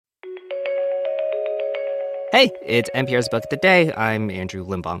Hey, it's NPR's Book of the Day. I'm Andrew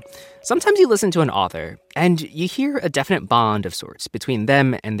Limbong. Sometimes you listen to an author, and you hear a definite bond of sorts between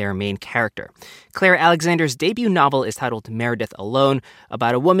them and their main character. Claire Alexander's debut novel is titled Meredith Alone,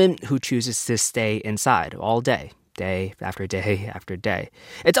 about a woman who chooses to stay inside all day. Day after day after day.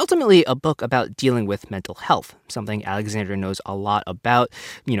 It's ultimately a book about dealing with mental health, something Alexander knows a lot about,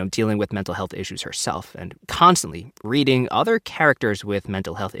 dealing with mental health issues herself, and constantly reading other characters with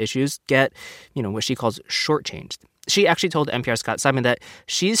mental health issues get, what she calls shortchanged. She actually told NPR Scott Simon that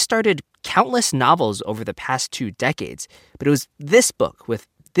she's started countless novels over the past 2 decades, but it was this book with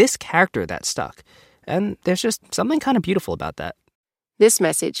this character that stuck. And there's just something kind of beautiful about that. This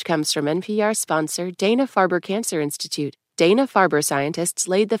message comes from NPR sponsor Dana-Farber Cancer Institute. Dana-Farber scientists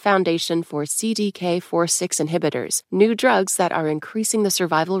laid the foundation for CDK4/6 inhibitors, new drugs that are increasing the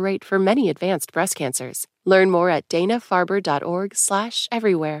survival rate for many advanced breast cancers. Learn more at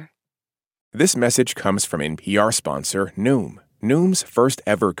danafarber.org/everywhere. This message comes from NPR sponsor Noom. Noom's first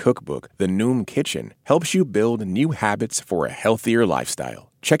ever cookbook, The Noom Kitchen, helps you build new habits for a healthier lifestyle.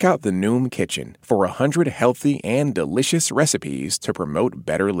 Check out The Noom Kitchen for 100 healthy and delicious recipes to promote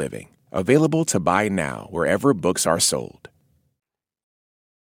better living. Available to buy now wherever books are sold.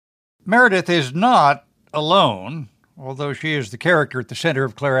 Meredith is not alone, although she is the character at the center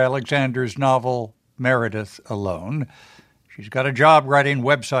of Claire Alexander's novel, Meredith Alone. She's got a job writing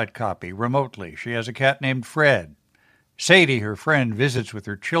website copy remotely. She has a cat named Fred. Sadie, her friend, visits with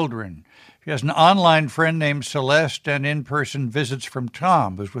her children. She has an online friend named Celeste and in-person visits from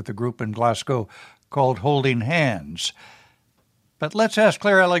Tom, who's with a group in Glasgow called Holding Hands. But let's ask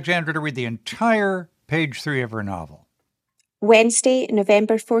Claire Alexander to read the entire page 3 of her novel. Wednesday,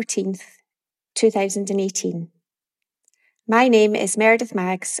 November 14th, 2018. My name is Meredith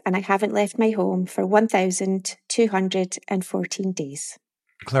Maggs, and I haven't left my home for 1,214 days.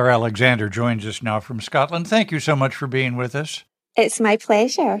 Claire Alexander joins us now from Scotland. Thank you so much for being with us. It's my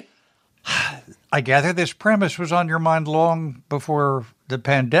pleasure. I gather this premise was on your mind long before the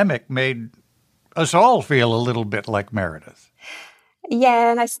pandemic made us all feel a little bit like Meredith. Yeah,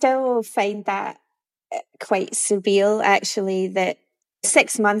 and I still find that quite surreal, actually, that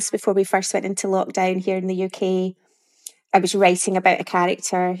 6 months before we first went into lockdown here in the UK, I was writing about a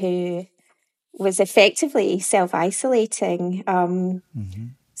character who was effectively self-isolating.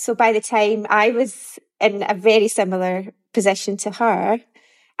 So by the time I was in a very similar position to her,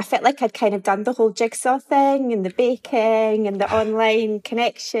 I felt like I'd kind of done the whole jigsaw thing and the baking and the online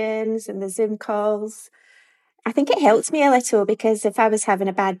connections and the Zoom calls. I think it helped me a little because if I was having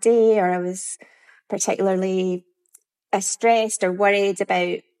a bad day or I was particularly stressed or worried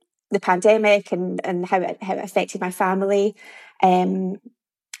about the pandemic and how it affected my family,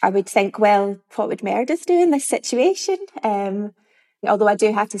 I would think, well, what would Meredith do in this situation? Although I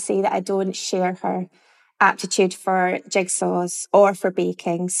do have to say that I don't share her aptitude for jigsaws or for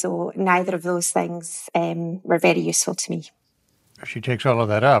baking, so neither of those things were very useful to me. She takes all of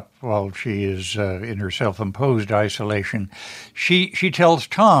that up while she is in her self-imposed isolation. She tells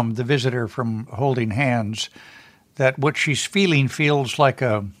Tom, the visitor from Holding Hands, that what she's feeling feels like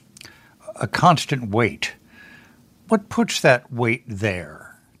a constant weight. What puts that weight there?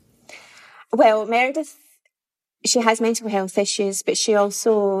 Well, Meredith, she has mental health issues, but she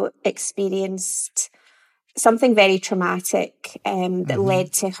also experienced something very traumatic that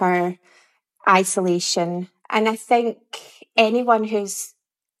led to her isolation. And I think anyone who's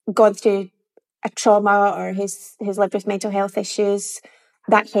gone through a trauma or who's lived with mental health issues,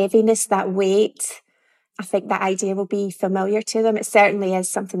 that heaviness, that weight, I think that idea will be familiar to them. It certainly is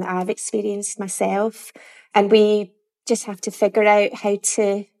something that I've experienced myself. And we just have to figure out how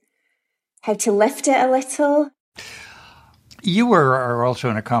to lift it a little. You are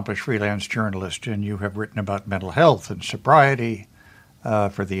also an accomplished freelance journalist, and you have written about mental health and sobriety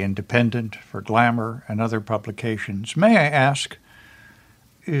for The Independent, for Glamour, and other publications. May I ask,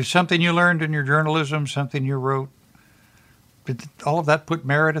 is something you learned in your journalism, something you wrote, did all of that put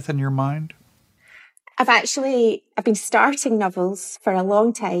Meredith in your mind? I've been starting novels for a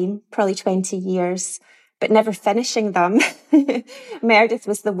long time, probably 20 years, but never finishing them. Meredith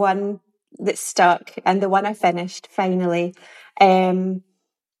was the one that stuck and the one I finished finally.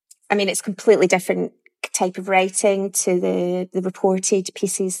 It's completely different type of writing to the reported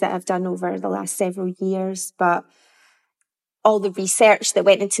pieces that I've done over the last several years, but all the research that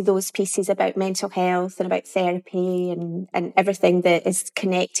went into those pieces about mental health and about therapy and everything that is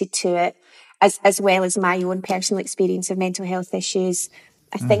connected to it, as well as my own personal experience of mental health issues,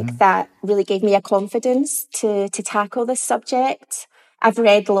 I think that really gave me a confidence to tackle this subject. I've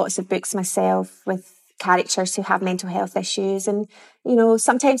read lots of books myself with characters who have mental health issues, and You know,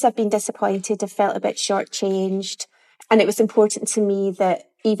 sometimes I've been disappointed. I felt a bit shortchanged. And it was important to me that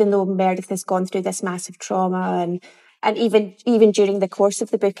even though Meredith has gone through this massive trauma and even during the course of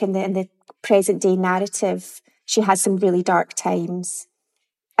the book and the present day narrative, she has some really dark times.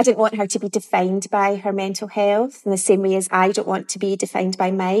 I didn't want her to be defined by her mental health in the same way as I don't want to be defined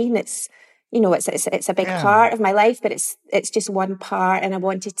by mine. It's, you know, it's a big part of my life, but it's just one part. And I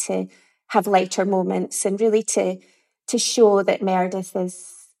wanted to have lighter moments and really to show that Meredith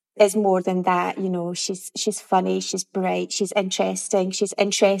is more than that. You know, she's funny, she's bright, she's interesting, she's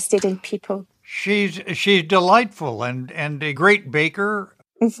interested in people. She's delightful and a great baker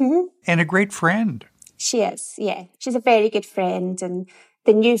and a great friend. She is, yeah. She's a very good friend, and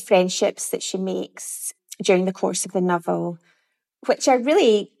the new friendships that she makes during the course of the novel, which are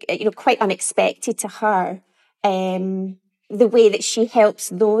really, you know, quite unexpected to her. The way that she helps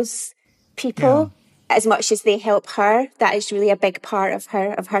those people as much as they help her, that is really a big part of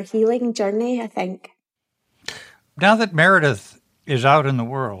her healing journey, I think. Now that Meredith is out in the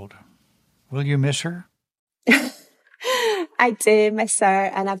world, will you miss her? I do miss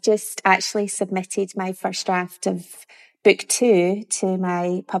her, and I've just actually submitted my first draft of book 2 to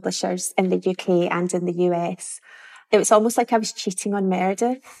my publishers in the UK and in the US. It was almost like I was cheating on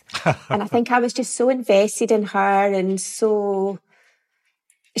Meredith. And I think I was just so invested in her, and she's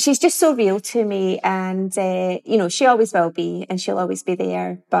just so real to me. And, you know, she always will be, and she'll always be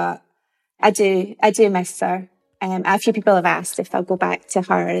there. But I do miss her. A few people have asked if I'll go back to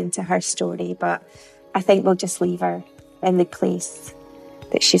her and to her story, but I think we'll just leave her in the place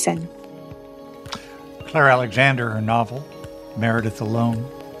that she's in. Claire Alexander, her novel, Meredith Alone.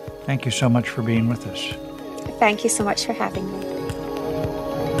 Thank you so much for being with us. Thank you so much for having me.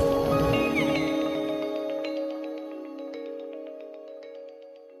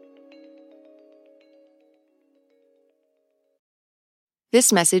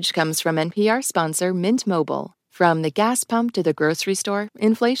 This message comes from NPR sponsor Mint Mobile. From the gas pump to the grocery store,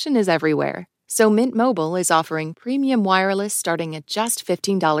 inflation is everywhere. So Mint Mobile is offering premium wireless starting at just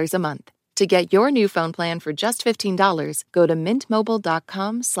 $15 a month. To get your new phone plan for just $15, go to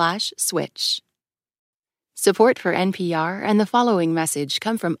mintmobile.com/switch. Support for NPR and the following message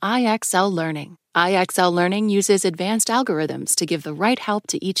come from IXL Learning. IXL Learning uses advanced algorithms to give the right help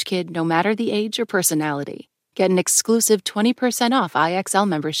to each kid no matter the age or personality. Get an exclusive 20% off IXL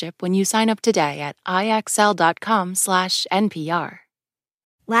membership when you sign up today at IXL.com/NPR.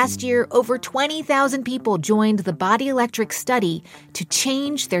 Last year, over 20,000 people joined the Body Electric study to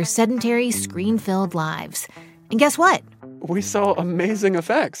change their sedentary, screen-filled lives. And guess what? We saw amazing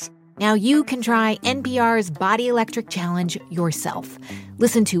effects. Now you can try NPR's Body Electric Challenge yourself.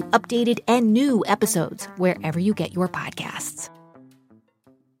 Listen to updated and new episodes wherever you get your podcasts.